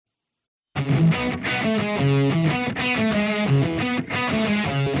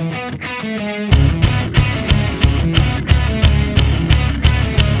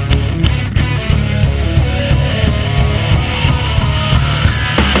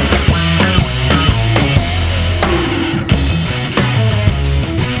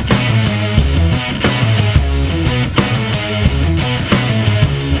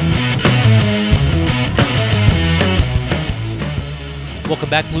Welcome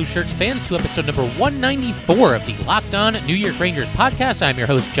back, Blue Shirts fans, to episode number 194 of the Locked On New York Rangers podcast. I'm your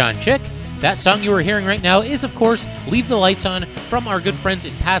host, John Chick. That song you are hearing right now is, of course, Leave the Lights On from our good friends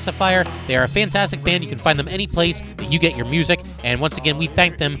in Pacifier. They are a fantastic band. You can find them any place that you get your music. And once again, we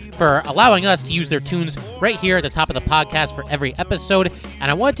thank them for allowing us to use their tunes right here at the top of the podcast for every episode.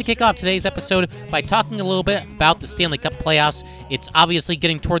 And I wanted to kick off today's episode by talking a little bit about the Stanley Cup playoffs. It's obviously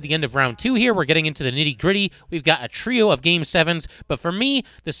getting toward the end of round 2 here. We're getting into the nitty-gritty. We've got a trio of Game 7s. But for me,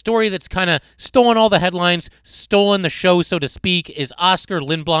 the story that's kind of stolen all the headlines, stolen the show, so to speak, is Oskar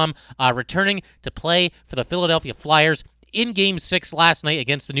Lindblom returning to play for the Philadelphia Flyers in Game 6 last night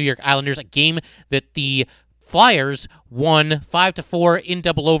against the New York Islanders, a game that the Flyers won 5-4 in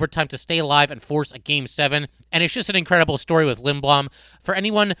double overtime to stay alive and force a Game 7. And it's just an incredible story with Lindblom. For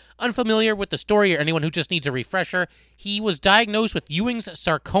anyone unfamiliar with the story or anyone who just needs a refresher, he was diagnosed with Ewing's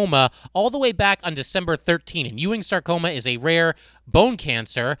sarcoma all the way back on December 13. And Ewing's sarcoma is a rare bone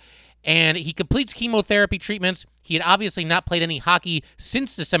cancer, and he completes chemotherapy treatments. He had obviously not played any hockey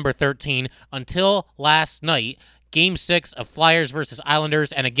since December 13 until last night. Game 6 of Flyers versus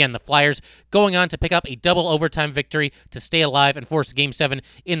Islanders, and again, the Flyers going on to pick up a double overtime victory to stay alive and force Game 7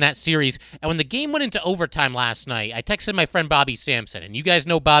 in that series. And when the game went into overtime last night, I texted my friend Bobby Sampson, and you guys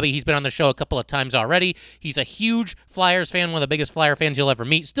know Bobby. He's been on the show a couple of times already. He's a huge Flyers fan, one of the biggest Flyer fans you'll ever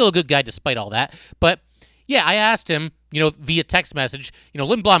meet. Still a good guy despite all that. But yeah, I asked him, via text message,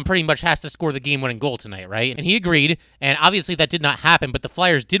 Lindblom pretty much has to score the game-winning goal tonight, right? And he agreed, and obviously that did not happen, but the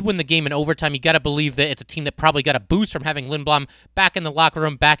Flyers did win the game in overtime. You got to believe that it's a team that probably got a boost from having Lindblom back in the locker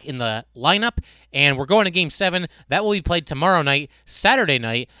room, back in the lineup, and we're going to Game 7. That will be played tomorrow night, Saturday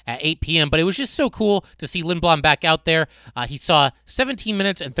night at 8 p.m., but it was just so cool to see Lindblom back out there. He saw 17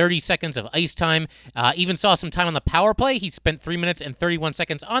 minutes and 30 seconds of ice time, even saw some time on the power play. He spent 3 minutes and 31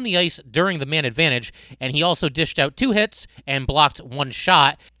 seconds on the ice during the man advantage, and he also dished out 2 hits and blocked 1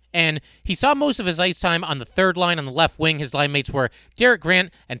 shot. And he saw most of his ice time on the third line on the left wing. His line mates were Derek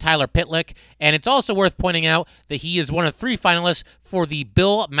Grant and Tyler Pitlick. And it's also worth pointing out that he is one of 3 finalists for the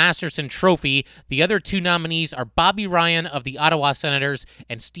Bill Masterson Trophy. The other 2 nominees are Bobby Ryan of the Ottawa Senators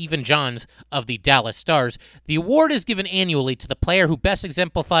and Stephen Johns of the Dallas Stars. The award is given annually to the player who best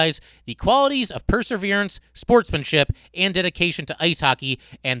exemplifies the qualities of perseverance, sportsmanship, and dedication to ice hockey,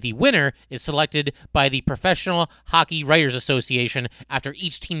 and the winner is selected by the Professional Hockey Writers Association after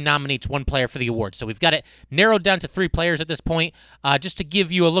each team nominates 1 player for the award. So we've got it narrowed down to 3 players at this point. Just to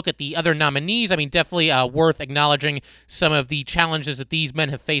give you a look at the other nominees, definitely worth acknowledging some of the challenges that these men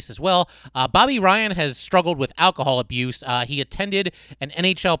have faced as well. Bobby Ryan has struggled with alcohol abuse. He attended an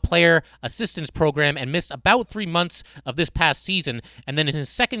NHL player assistance program and missed about 3 months of this past season. And then in his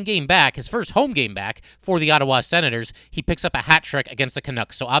second game back, his first home game back for the Ottawa Senators, he picks up a hat trick against the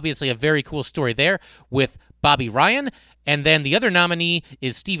Canucks. So obviously a very cool story there with Bobby Ryan. And then the other nominee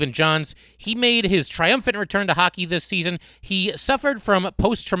is Stephen Johns. He made his triumphant return to hockey this season. He suffered from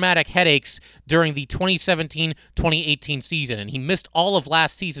post-traumatic headaches during the 2017-2018 season, and he missed all of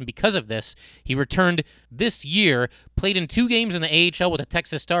last season because of this. He returned this year, played in 2 games in the AHL with the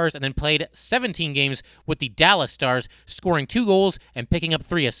Texas Stars, and then played 17 games with the Dallas Stars, scoring 2 goals and picking up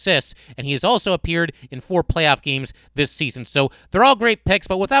 3 assists. And he has also appeared in 4 playoff games this season. So they're all great picks,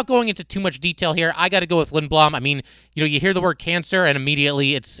 but without going into too much detail here, I got to go with Lindblom. You hear the word cancer, and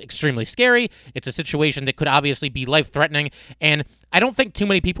immediately it's extremely scary. It's a situation that could obviously be life-threatening, and I don't think too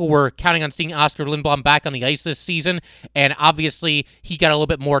many people were counting on seeing Oskar Lindblom back on the ice this season, and obviously he got a little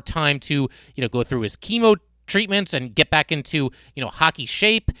bit more time to, go through his chemo treatments and get back into, hockey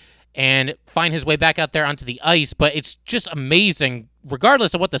shape and find his way back out there onto the ice. But it's just amazing,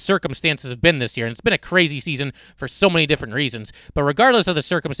 regardless of what the circumstances have been this year. And it's been a crazy season for so many different reasons. But regardless of the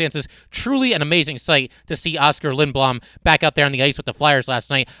circumstances, truly an amazing sight to see Oskar Lindblom back out there on the ice with the Flyers last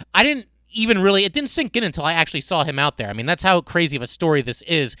night. It didn't sink in until I actually saw him out there. That's how crazy of a story this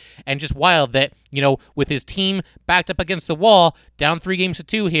is, and just wild that, with his team backed up against the wall, down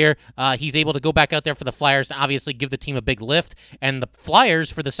 3-2 here, he's able to go back out there for the Flyers and obviously give the team a big lift, and the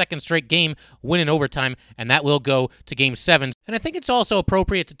Flyers, for the second straight game, win in overtime, and that will go to Game 7. And I think it's also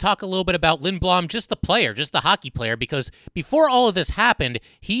appropriate to talk a little bit about Lindblom, just the player, just the hockey player, because before all of this happened,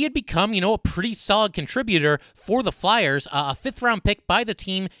 he had become, a pretty solid contributor for the Flyers, a 5th-round pick by the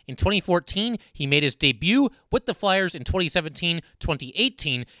team in 2014, 2014, he made his debut with the Flyers in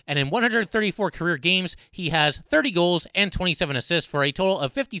 2017-2018, and in 134 career games, he has 30 goals and 27 assists for a total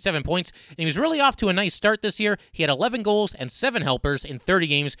of 57 points, and he was really off to a nice start this year. He had 11 goals and 7 helpers in 30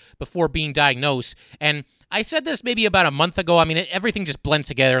 games before being diagnosed, and I said this maybe about a month ago. I mean, everything just blends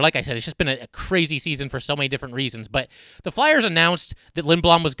together. Like I said, it's just been a crazy season for so many different reasons. But the Flyers announced that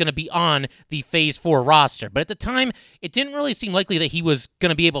Lindblom was going to be on the Phase 4 roster. But at the time, it didn't really seem likely that he was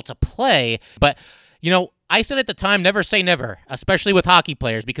going to be able to play. But, I said at the time, never say never, especially with hockey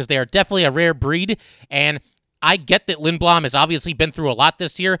players, because they are definitely a rare breed. And I get that Lindblom has obviously been through a lot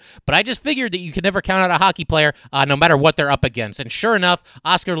this year, but I just figured that you could never count out a hockey player no matter what they're up against. And sure enough,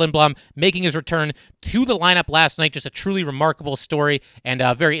 Oskar Lindblom making his return to the lineup last night, just a truly remarkable story and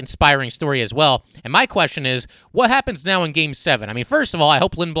a very inspiring story as well. And my question is, what happens now in Game 7? I mean, first of all, I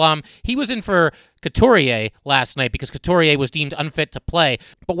hope Lindblom, he was in for Couturier last night because Couturier was deemed unfit to play.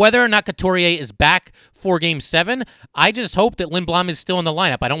 But whether or not Couturier is back for Game 7, I just hope that Lindblom is still in the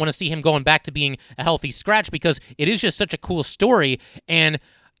lineup. I don't want to see him going back to being a healthy scratch because it is just such a cool story. And,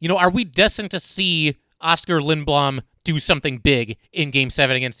 are we destined to see Oskar Lindblom do something big in Game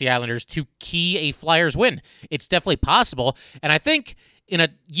 7 against the Islanders to key a Flyers win? It's definitely possible. And I think in a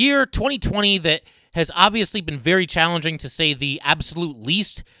year, 2020, that has obviously been very challenging to say the absolute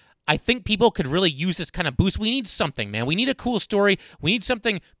least, I think people could really use this kind of boost. We need something, man. We need a cool story. We need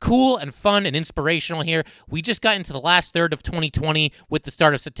something cool and fun and inspirational here. We just got into the last third of 2020 with the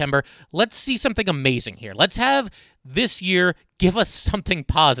start of September. Let's see something amazing here. Let's have this year give us something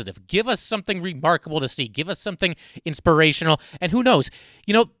positive. Give us something remarkable to see. Give us something inspirational. And who knows?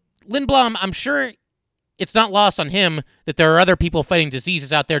 Lindblom, I'm sure it's not lost on him that there are other people fighting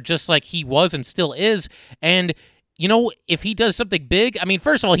diseases out there just like he was and still is. And if he does something big, I mean,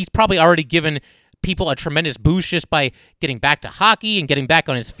 first of all, he's probably already given people a tremendous boost just by getting back to hockey and getting back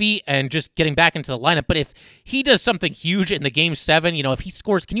on his feet and just getting back into the lineup. But if he does something huge in the Game 7, if he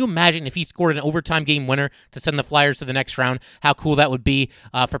scores, can you imagine if he scored an overtime game winner to send the Flyers to the next round? How cool that would be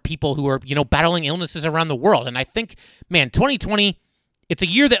for people who are, battling illnesses around the world. And I think, man, 2020, it's a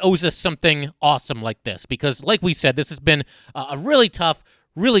year that owes us something awesome like this because, like we said, this has been a really tough,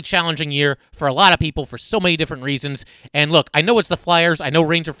 really challenging year for a lot of people for so many different reasons. And look, I know it's the Flyers. I know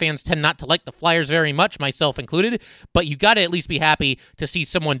Ranger fans tend not to like the Flyers very much, myself included, but you got to at least be happy to see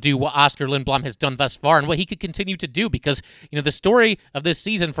someone do what Oskar Lindblom has done thus far and what he could continue to do because, the story of this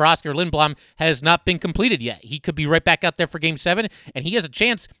season for Oskar Lindblom has not been completed yet. He could be right back out there for Game 7, and he has a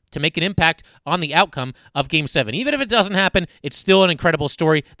chance to make an impact on the outcome of Game 7. Even if it doesn't happen, it's still an incredible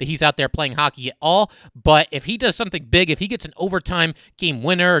story that he's out there playing hockey at all. But if he does something big, if he gets an overtime game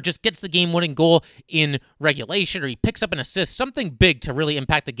winner or just gets the game-winning goal in regulation or he picks up an assist, something big to really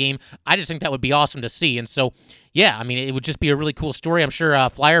impact the game, I just think that would be awesome to see. And so, yeah, I mean, it would just be a really cool story. I'm sure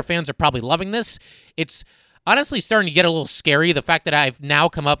Flyer fans are probably loving this. It's honestly starting to get a little scary, the fact that I've now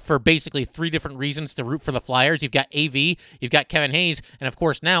come up for basically 3 different reasons to root for the Flyers. You've got AV, you've got Kevin Hayes, and of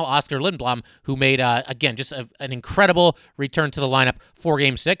course now Oskar Lindblom, who made, again, just an incredible return to the lineup for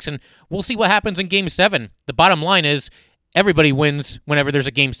Game 6, and we'll see what happens in Game 7. The bottom line is everybody wins whenever there's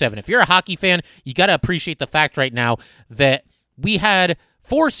a Game 7. If you're a hockey fan, you got to appreciate the fact right now that we had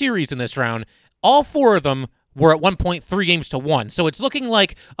 4 series in this round. All 4 of them were at one point 3-1. So it's looking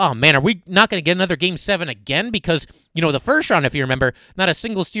like, oh man, are we not going to get another Game 7 again? Because, the first round, if you remember, not a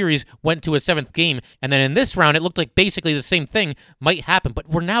single series went to a 7th game. And then in this round, it looked like basically the same thing might happen. But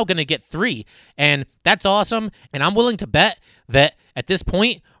we're now going to get 3. And that's awesome. And I'm willing to bet that at this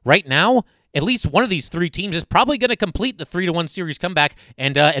point, right now, at least one of these 3 teams is probably going to complete the 3-1 series comeback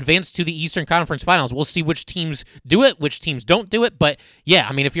and advance to the Eastern Conference Finals. We'll see which teams do it, which teams don't do it. But yeah,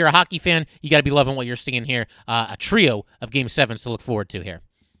 I mean, if you're a hockey fan, you got to be loving what you're seeing here. A trio of Game 7s to look forward to here.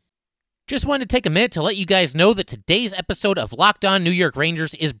 Just wanted to take a minute to let you guys know that today's episode of Locked On New York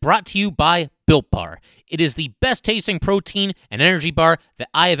Rangers is brought to you by Built Bar. It is the best tasting protein and energy bar that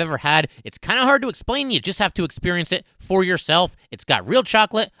I have ever had. It's kind of hard to explain. You just have to experience it for yourself. It's got real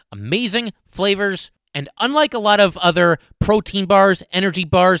chocolate, amazing flavors, and unlike a lot of other protein bars, energy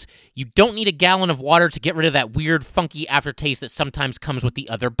bars, you don't need a gallon of water to get rid of that weird, funky aftertaste that sometimes comes with the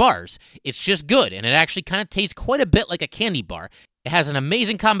other bars. It's just good, and it actually kind of tastes quite a bit like a candy bar. It has an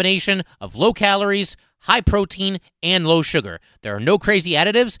amazing combination of low calories, high protein, and low sugar. There are no crazy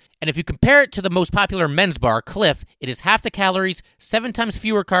additives, and if you compare it to the most popular men's bar, Cliff, it is half the calories, 7 times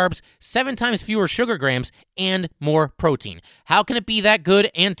fewer carbs, 7 times fewer sugar grams, and more protein. How can it be that good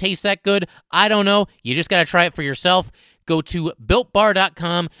and taste that good? I don't know. You just got to try it for yourself. Go to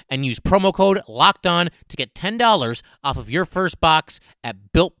BuiltBar.com and use promo code LOCKEDON to get $10 off of your first box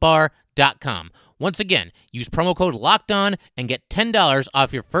at BuiltBar.com. Once again, use promo code LOCKEDON and get $10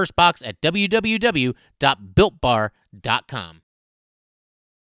 off your first box at www.builtbar.com.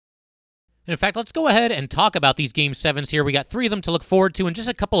 And in fact, let's go ahead and talk about these Game 7s here. We got 3 of them to look forward to in just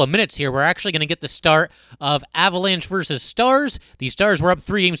a couple of minutes here. We're actually going to get the start of Avalanche versus Stars. The Stars were up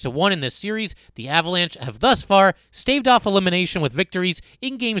 3-1 in this series. The Avalanche have thus far staved off elimination with victories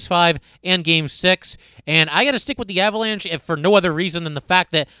in Games 5 and Game 6. And I got to stick with the Avalanche if for no other reason than the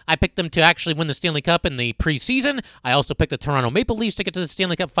fact that I picked them to actually win the Stanley Cup in the preseason. I also picked the Toronto Maple Leafs to get to the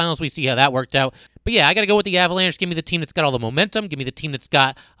Stanley Cup Finals. We see how that worked out. But yeah, I got to go with the Avalanche. Give me the team that's got all the momentum. Give me the team that's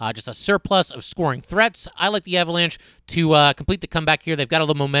got just a surplus of scoring threats. I like the Avalanche to complete the comeback here. They've got all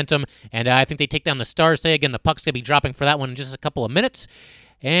the momentum, and I think they take down the Stars today. Again, the puck's going to be dropping for that one in just a couple of minutes.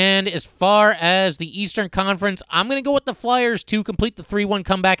 And as far as the Eastern Conference, I'm going to go with the Flyers to complete the 3-1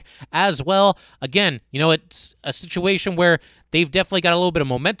 comeback as well. Again, it's a situation where they've definitely got a little bit of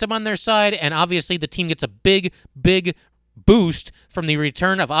momentum on their side, and obviously the team gets a big boost from the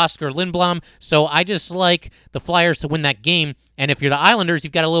return of Oscar Lindblom. So I just like the Flyers to win that game. And if you're the Islanders,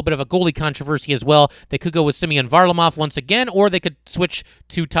 you've got a little bit of a goalie controversy as well. They could go with Semyon Varlamov once again, or they could switch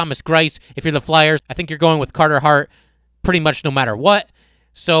to Thomas Greiss. If you're the Flyers, I think you're going with Carter Hart pretty much no matter what.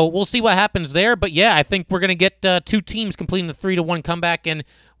 So we'll see what happens there. But yeah, I think we're going to get 2 teams completing the 3-1 comeback. And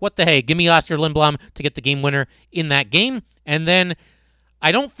what the hey, give me Oscar Lindblom to get the game winner in that game. And then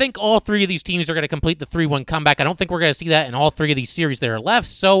I don't think all 3 of these teams are going to complete the 3-1 comeback. I don't think we're going to see that in all 3 of these series that are left.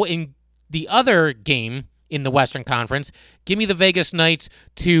 So in the other game in the Western Conference, give me the Vegas Knights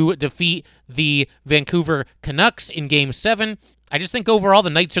to defeat the Vancouver Canucks in Game 7. I just think overall the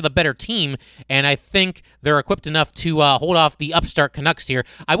Knights are the better team, and I think they're equipped enough to hold off the upstart Canucks here.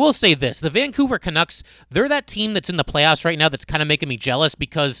 I will say this, the Vancouver Canucks, they're that team that's in the playoffs right now that's kind of making me jealous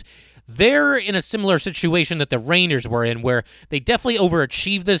because they're in a similar situation that the Rangers were in, where they definitely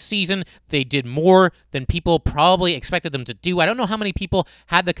overachieved this season. They did more than people probably expected them to do. I don't know how many people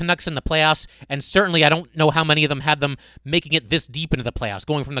had the Canucks in the playoffs, and certainly I don't know how many of them had them making it this deep into the playoffs,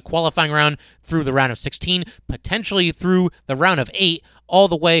 going from the qualifying round through the round of 16, potentially through the round of 8, all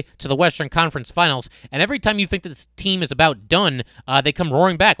the way to the Western Conference Finals. And every time you think that this team is about done, they come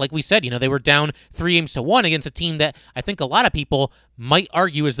roaring back. Like we said, they were down 3-1 against a team that I think a lot of people might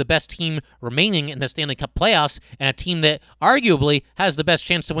argue is the best team remaining in the Stanley Cup playoffs, and a team that arguably has the best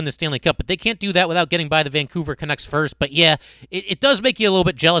chance to win the Stanley Cup. But they can't do that without getting by the Vancouver Canucks first. But yeah, it does make you a little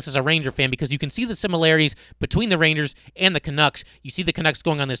bit jealous as a Ranger fan because you can see the similarities between the Rangers and the Canucks. You see the Canucks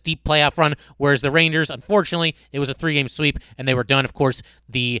going on this deep playoff run, whereas the Rangers, unfortunately, it was a 3-game sweep, and they were done. Of course,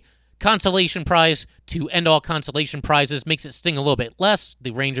 the consolation prize to end all consolation prizes makes it sting a little bit less.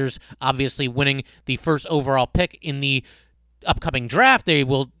 The Rangers obviously winning the first overall pick in the upcoming draft. They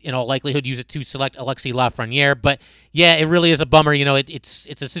will, in all likelihood, use it to select Alexis Lafreniere. But yeah, it really is a bummer. It's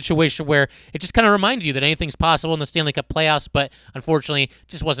a situation where it just kind of reminds you that anything's possible in the Stanley Cup playoffs, but unfortunately, it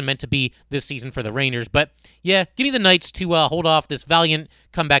just wasn't meant to be this season for the Rangers. But yeah, give me the Knights to hold off this valiant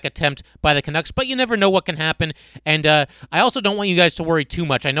comeback attempt by the Canucks, but you never know what can happen. And I also don't want you guys to worry too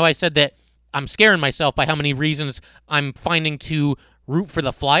much. I know I said that I'm scaring myself by how many reasons I'm finding to root for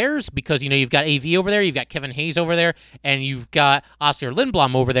the Flyers because, you've got AV over there, you've got Kevin Hayes over there, and you've got Oscar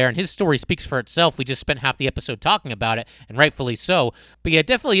Lindblom over there, and his story speaks for itself. We just spent half the episode talking about it, and rightfully so. But yeah, it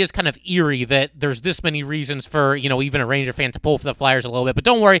definitely is kind of eerie that there's this many reasons for, even a Ranger fan to pull for the Flyers a little bit. But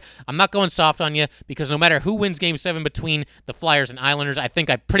don't worry, I'm not going soft on you because no matter who wins Game 7 between the Flyers and Islanders, I think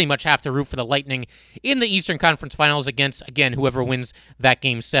I pretty much have to root for the Lightning in the Eastern Conference Finals against, again, whoever wins that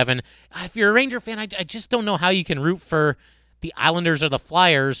Game 7. If you're a Ranger fan, I just don't know how you can root for the Islanders or the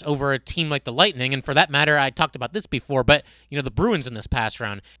Flyers over a team like the Lightning. And for that matter, I talked about this before, but, the Bruins in this past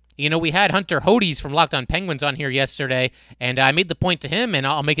round. We had Hunter Hodes from Locked On Penguins on here yesterday, and I made the point to him, and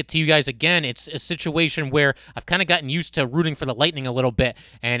I'll make it to you guys again. It's a situation where I've kind of gotten used to rooting for the Lightning a little bit,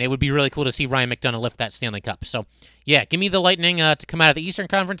 and it would be really cool to see Ryan McDonagh lift that Stanley Cup. So, yeah, give me the Lightning to come out of the Eastern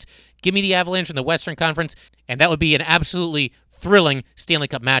Conference, give me the Avalanche in the Western Conference, and that would be an absolutely thrilling Stanley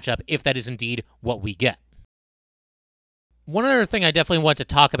Cup matchup if that is indeed what we get. One other thing I definitely want to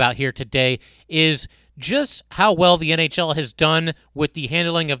talk about here today is just how well the NHL has done with the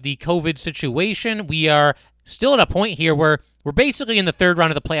handling of the COVID situation. We are still at a point here where we're basically in the third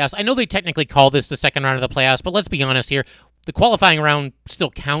round of the playoffs. I know they technically call this the second round of the playoffs, but let's be honest here. The qualifying round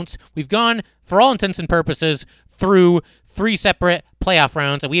still counts. We've gone, for all intents and purposes, through 3 separate playoff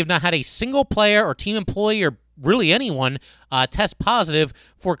rounds, and we have not had a single player or team employee or really anyone test positive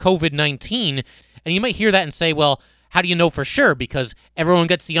for COVID-19. And you might hear that and say, well, how do you know for sure? Because everyone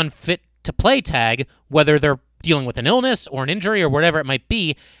gets the unfit to play tag, whether they're dealing with an illness or an injury or whatever it might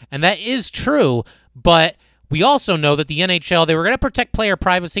be. And that is true, but We also know that the NHL, they were going to protect player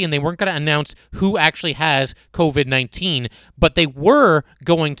privacy and they weren't going to announce who actually has COVID-19, but they were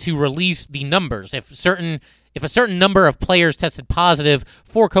going to release the numbers. If a certain number of players tested positive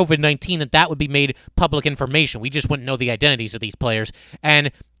for COVID-19, that would be made public information. We just wouldn't know the identities of these players.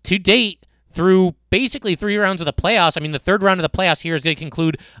 And to date, through basically 3 rounds of the playoffs. I mean, the third round of the playoffs here is going to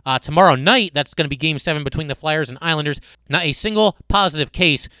conclude tomorrow night. That's going to be Game 7 between the Flyers and Islanders. Not a single positive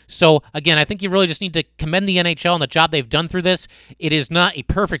case. So, again, I think you really just need to commend the NHL on the job they've done through this. It is not a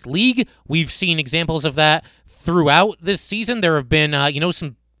perfect league. We've seen examples of that throughout this season. There have been,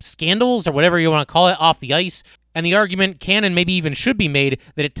 some scandals or whatever you want to call it off the ice. And the argument can and maybe even should be made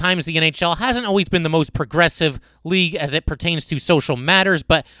that at times the NHL hasn't always been the most progressive league as it pertains to social matters,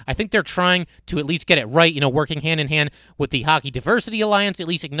 but I think they're trying to at least get it right, working hand in hand with the Hockey Diversity Alliance, at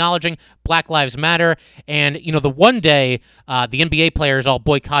least acknowledging Black Lives Matter. And, the one day the NBA players all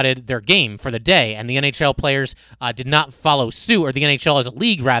boycotted their game for the day, and the NHL players did not follow suit, or the NHL as a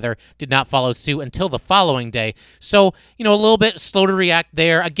league, rather, did not follow suit until the following day. So, a little bit slow to react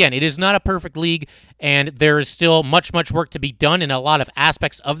there. Again, it is not a perfect league, and there is still much, much work to be done in a lot of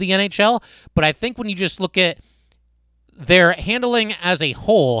aspects of the NHL. But I think when you just look at their handling as a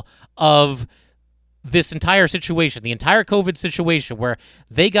whole of this entire situation, the entire COVID situation, where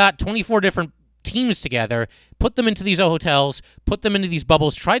they got 24 different teams together, put them into these hotels, put them into these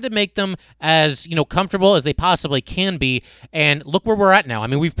bubbles, tried to make them as, comfortable as they possibly can be, and look where we're at now. I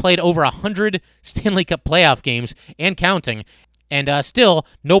mean, we've played over 100 Stanley Cup playoff games and counting, and still,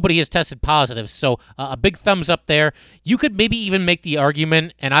 nobody has tested positive. So a big thumbs up there. You could maybe even make the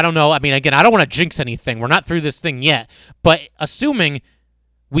argument, and I don't know, I mean, again, I don't want to jinx anything. We're not through this thing yet. But assuming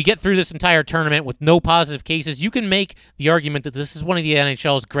we get through this entire tournament with no positive cases, you can make the argument that this is one of the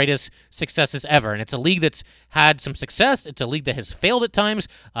NHL's greatest successes ever. And it's a league that's had some success. It's a league that has failed at times.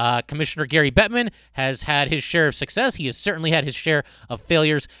 Commissioner Gary Bettman has had his share of success. He has certainly had his share of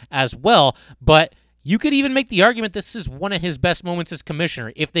failures as well. But you could even make the argument this is one of his best moments as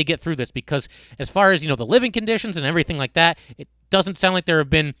commissioner if they get through this, because as far as, the living conditions and everything like that, it doesn't sound like there have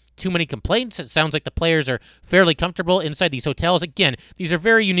been too many complaints. It sounds like the players are fairly comfortable inside these hotels. Again, these are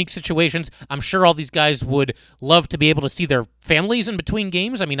very unique situations. I'm sure all these guys would love to be able to see their families in between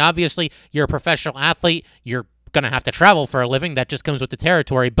games. I mean, obviously, you're a professional athlete. You're going to have to travel for a living. That just comes with the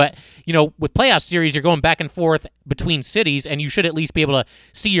territory. But, with playoff series, you're going back and forth between cities, and you should at least be able to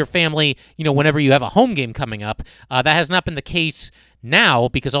see your family, whenever you have a home game coming up. That has not been the case now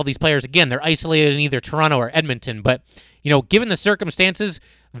because all these players, again, they're isolated in either Toronto or Edmonton. But, given the circumstances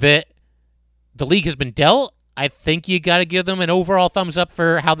that the league has been dealt, I think you got to give them an overall thumbs up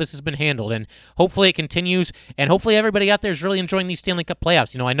for how this has been handled, and hopefully it continues, and hopefully everybody out there is really enjoying these Stanley Cup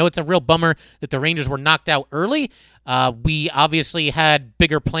playoffs. I know it's a real bummer that the Rangers were knocked out early. We obviously had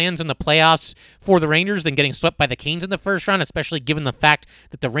bigger plans in the playoffs for the Rangers than getting swept by the Canes in the first round, especially given the fact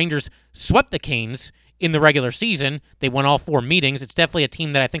that the Rangers swept the Canes in the regular season. They won all 4 meetings. It's definitely a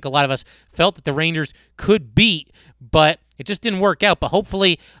team that I think a lot of us felt that the Rangers could beat, but it just didn't work out. But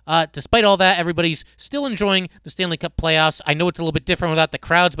hopefully, despite all that, everybody's still enjoying the Stanley Cup playoffs. I know it's a little bit different without the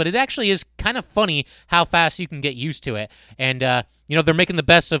crowds, but it actually is kind of funny how fast you can get used to it. And, they're making the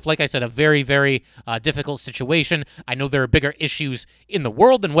best of, like I said, a very, very difficult situation. I know there are bigger issues in the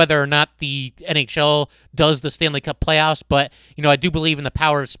world than whether or not the NHL does the Stanley Cup playoffs, but, I do believe in the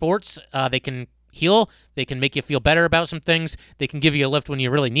power of sports. They can heal. They can make you feel better about some things. They can give you a lift when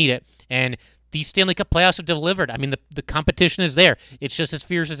you really need it. And these Stanley Cup playoffs have delivered. I mean, the competition is there. It's just as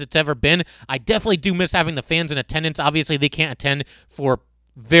fierce as it's ever been. I definitely do miss having the fans in attendance. Obviously, they can't attend for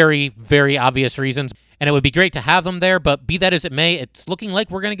very, very obvious reasons, and it would be great to have them there, but be that as it may, it's looking like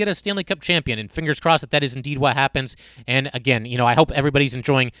we're going to get a Stanley Cup champion, and fingers crossed that is indeed what happens. And again, I hope everybody's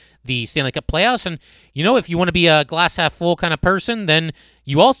enjoying the Stanley Cup playoffs, and, if you want to be a glass-half-full kind of person, then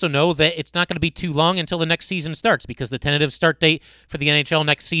you also know that it's not going to be too long until the next season starts, because the tentative start date for the NHL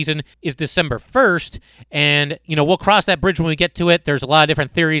next season is December 1st, and, we'll cross that bridge when we get to it. There's a lot of different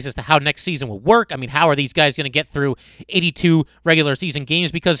theories as to how next season will work. I mean, how are these guys going to get through 82 regular season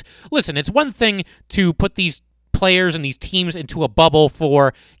games? Because, listen, it's one thing to put these players and these teams into a bubble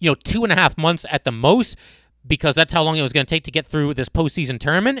for, 2.5 months at the most, because that's how long it was going to take to get through this postseason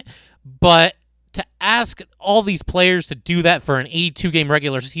tournament. But to ask all these players to do that for an 82-game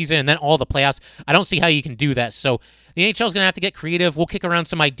regular season and then all the playoffs, I don't see how you can do that. So the NHL is going to have to get creative. We'll kick around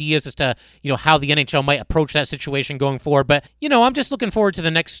some ideas as to, how the NHL might approach that situation going forward. But, I'm just looking forward to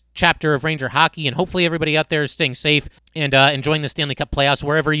the next chapter of Ranger hockey, and hopefully everybody out there is staying safe. and enjoying the Stanley Cup playoffs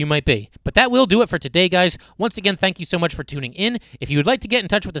wherever you might be. But that will do it for today, guys. Once again, thank you so much for tuning in. If you would like to get in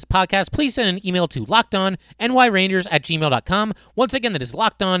touch with this podcast, please send an email to lockedonnyrangers@gmail.com. Once again, that is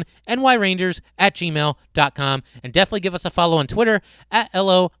lockedonnyrangers@gmail.com. And definitely give us a follow on Twitter at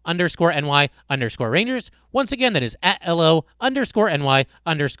LO_NY_Rangers. Once again, that is at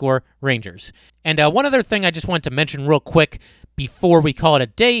LO_NY_Rangers. And one other thing I just wanted to mention real quick before we call it a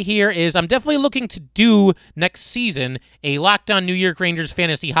day here is I'm definitely looking to do next season a Locked On New York Rangers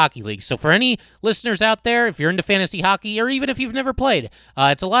Fantasy Hockey League. So for any listeners out there, if you're into fantasy hockey or even if you've never played,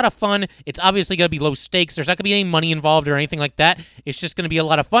 it's a lot of fun. It's obviously going to be low stakes. There's not going to be any money involved or anything like that. It's just going to be a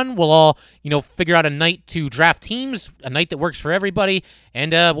lot of fun. We'll all, figure out a night to draft teams, a night that works for everybody,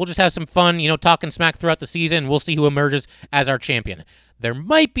 and we'll just have some fun, talking smack throughout the season. We'll see who emerges as our champion. There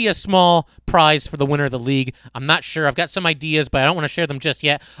might be a small prize for the winner of the league. I'm not sure. I've got some ideas, but I don't want to share them just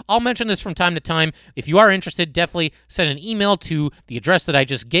yet. I'll mention this from time to time. If you are interested, definitely send an email to the address that I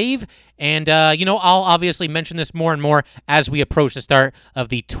just gave. And, I'll obviously mention this more and more as we approach the start of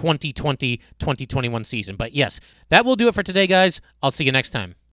the 2020-2021 season. But yes, that will do it for today, guys. I'll see you next time.